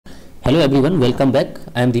Hello everyone, welcome back.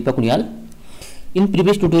 I am Deepak Unyal. In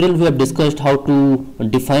previous tutorial we have discussed how to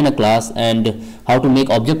define a class and how to make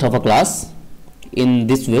object of a class in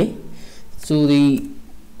this way. So the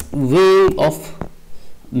way of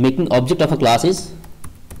making object of a class is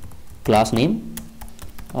class name,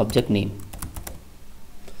 object name.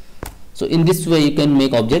 So in this way you can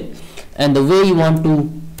make object, and the way you want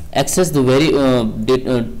to access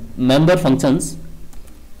the member functions,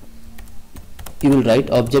 you will write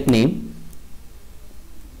object name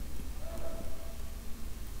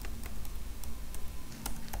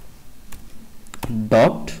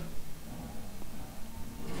dot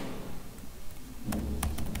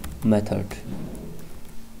method.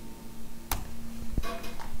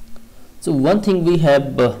 So one thing we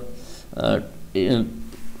have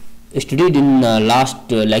studied in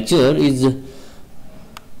last lecture is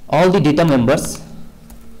all the data members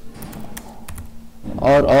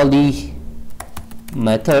or all the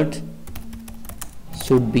method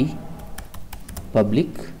should be public.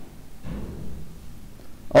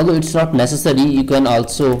 Although it's not necessary, you can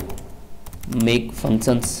also make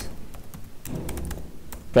functions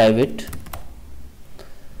private.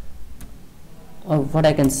 Or what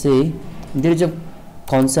I can say, there is a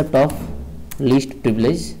concept of least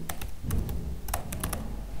privilege,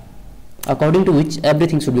 according to which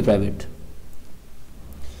everything should be private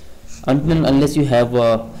until and unless you have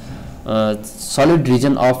a solid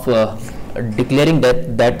reason of declaring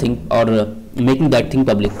that thing or making that thing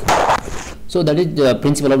public. So that is the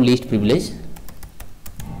principle of least privilege.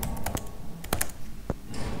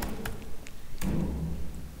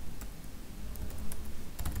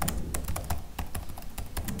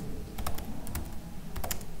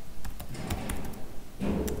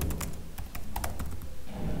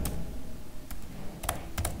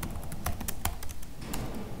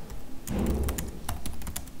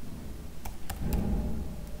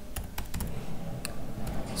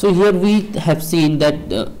 So here we have seen that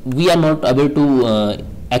we are not able to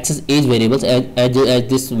access age variables as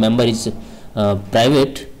this member is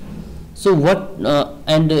private. So what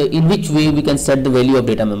and in which way we can set the value of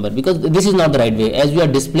data member, because this is not the right way. As we are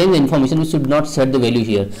displaying the information, we should not set the value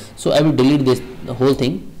here. So I will delete this whole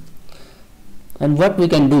thing. And what we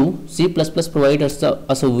can do, C++ provides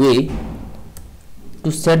us a way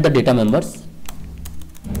to set the data members.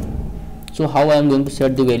 So how I am going to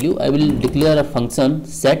set the value? I will declare a function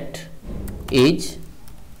set age.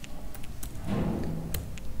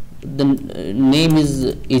 The name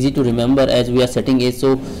is easy to remember as we are setting age.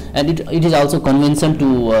 So and it is also convention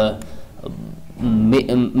to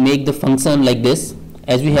make the function like this.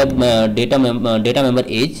 As we have data member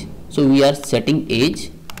age, so we are setting age.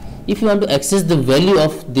 If you want to access the value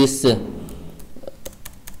of this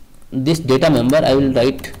this data member, I will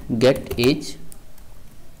write get age.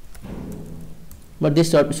 But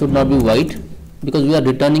this should not be void, because we are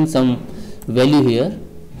returning some value here,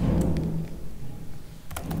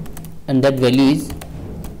 and that value is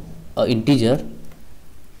a integer.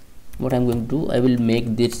 What I am going to do, I will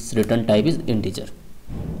make this return type is integer.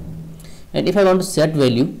 And if I want to set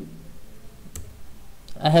value,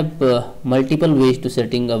 I have multiple ways to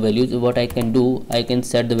setting a value. What I can do, I can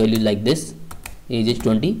set the value like this, age is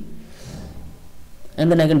 20,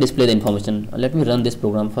 and then I can display the information. Let me run this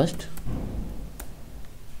program first.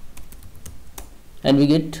 And we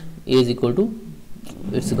get age equal to,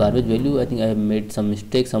 it's a garbage value. I think I have made some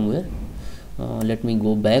mistake somewhere. Let me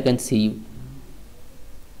go back and see.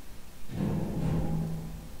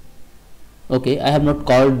 Okay, I have not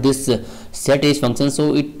called this set age function,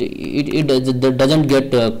 so it doesn't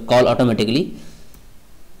get called automatically.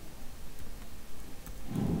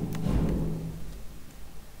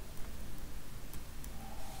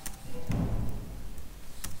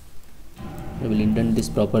 I will indent this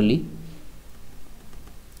properly.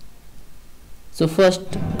 So first,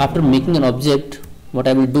 after making an object, what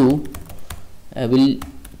I will do, I will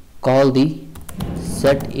call the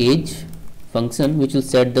set age function, which will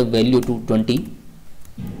set the value to 20.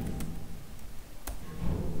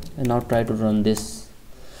 And now try to run this,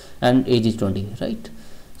 and age is 20, right?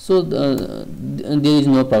 So there is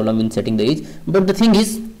no problem in setting the age. But the thing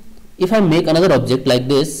is, if I make another object like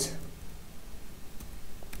this,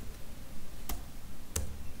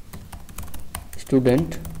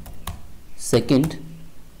 student second,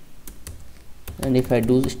 and if I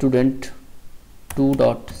do student 2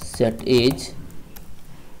 dot set age,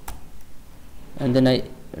 and then I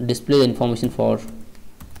display the information for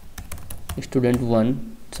student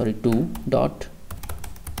 2 dot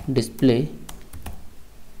display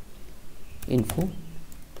info.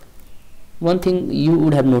 One thing you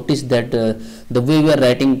would have noticed that the way we are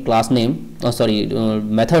writing class name,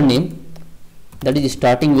 method name, that is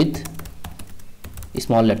starting with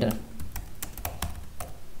small letter,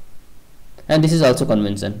 and this is also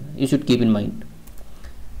convention, you should keep in mind.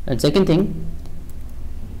 And second thing,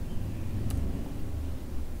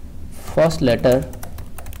 first letter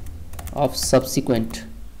of subsequent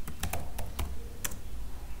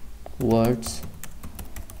words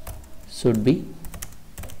should be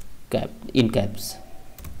in caps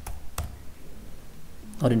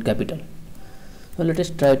or in capital. So let us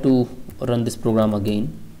try to run this program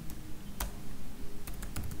again,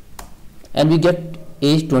 and we get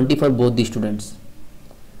age 20 for both the students.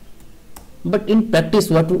 But in practice,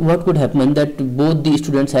 what could happen that both the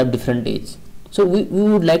students have different age. So we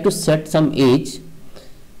would like to set some age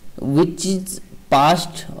which is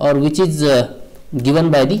passed or which is given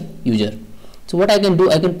by the user. So what I can do,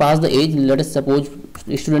 I can pass the age. Let us suppose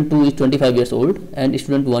student 2 is 25 years old and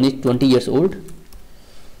student 1 is 20 years old.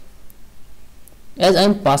 As I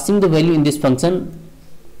am passing the value in this function,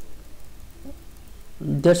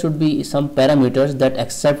 there should be some parameters that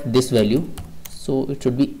accept this value. So it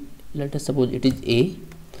should be, let us suppose it is a,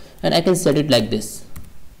 and I can set it like this,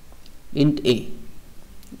 int a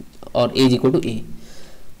or age equal to a.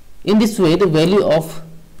 In this way, the value of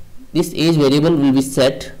this age variable will be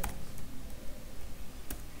set,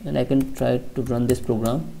 and I can try to run this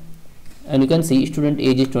program, and you can see student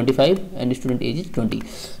age is 25 and student age is 20.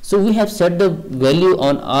 So we have set the value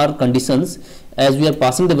on our conditions. As we are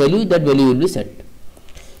passing the value, that value will be set.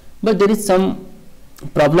 But there is some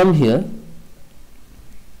problem here.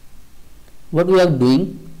 What we are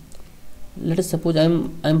doing, let us suppose I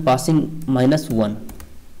am passing -1,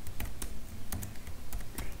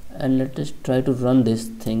 and let us try to run this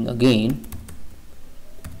thing again.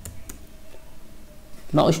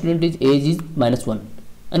 Now student age is -1,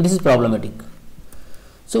 and this is problematic.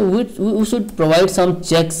 So we should provide some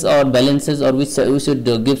checks or balances, or we should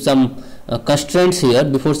give some constraints here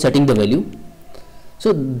before setting the value.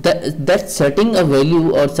 So that setting a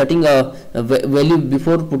value or setting a value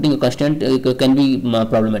before putting a constraint can be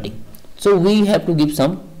problematic. So we have to give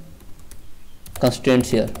some constraints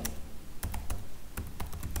here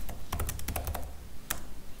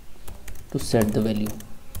to set the value.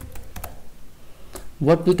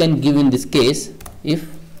 What we can give in this case, if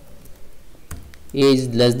age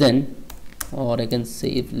is less than, or I can say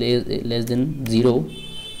if less than 0,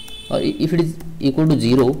 or if it is equal to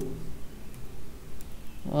 0,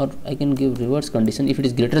 or I can give reverse condition, if it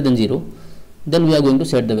is greater than 0, then we are going to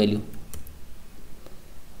set the value.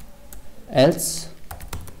 Else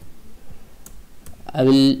I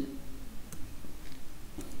will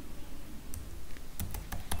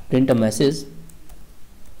print a message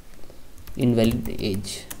invalid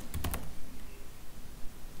age.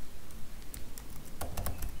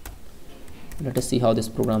 Let us see how this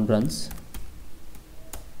program runs,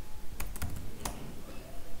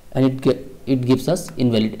 and it gives us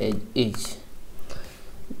invalid age.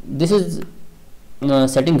 This is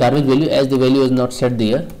setting garbage value, as the value is not set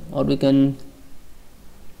there, or we can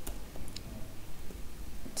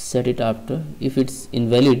set it after. If it's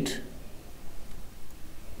invalid,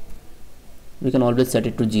 we can always set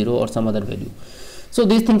it to 0 or some other value. So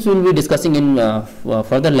these things we will be discussing in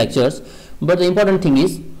further lectures, but the important thing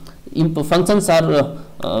is functions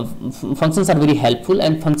are very helpful,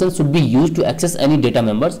 and functions should be used to access any data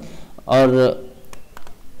members. Or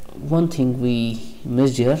one thing we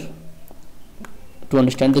missed here, to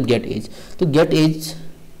understand the get age. To get age,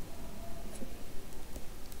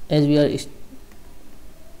 as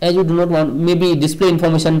you do not want, maybe display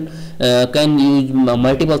information can use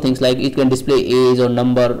multiple things, like it can display age or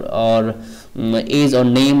number, or age or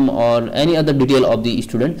name, or any other detail of the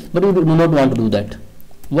student, but we do not want to do that.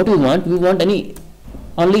 What we want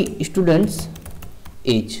only student's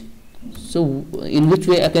age. So in which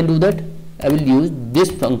way I can do that? I will use this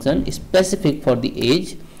function specific for the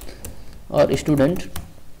age, or student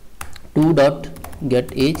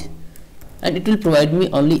 2.getAge, and it will provide me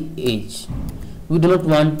only age. We do not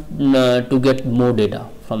want to get more data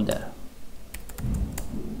from there.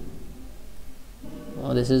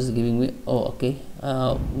 This is giving me, okay,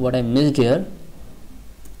 what I missed here,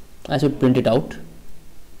 I should print it out.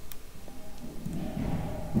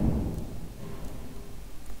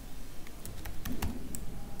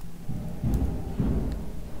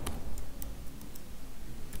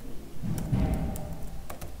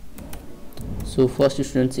 So first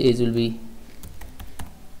student's age will be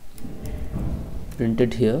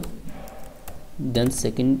printed here, then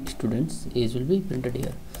second student's age will be printed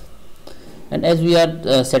here. And as we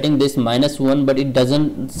are setting this -1, but it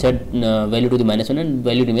doesn't set value to the -1, and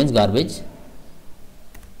value remains garbage.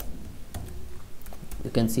 You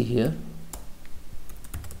can see here.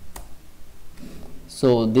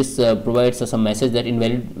 So this provides us a message that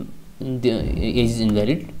invalid, the age is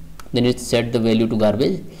invalid. Then it set the value to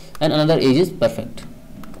garbage, and another age is perfect.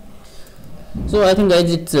 So I think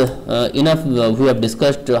guys it's enough. We have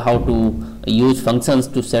discussed how to use functions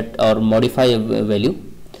to set or modify a value.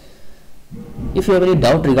 If you have any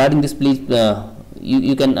doubt regarding this, please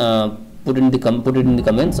you can put it in the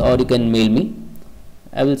comments, or you can mail me.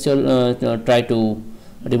 I will try to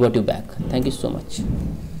revert you back. Thank you so much.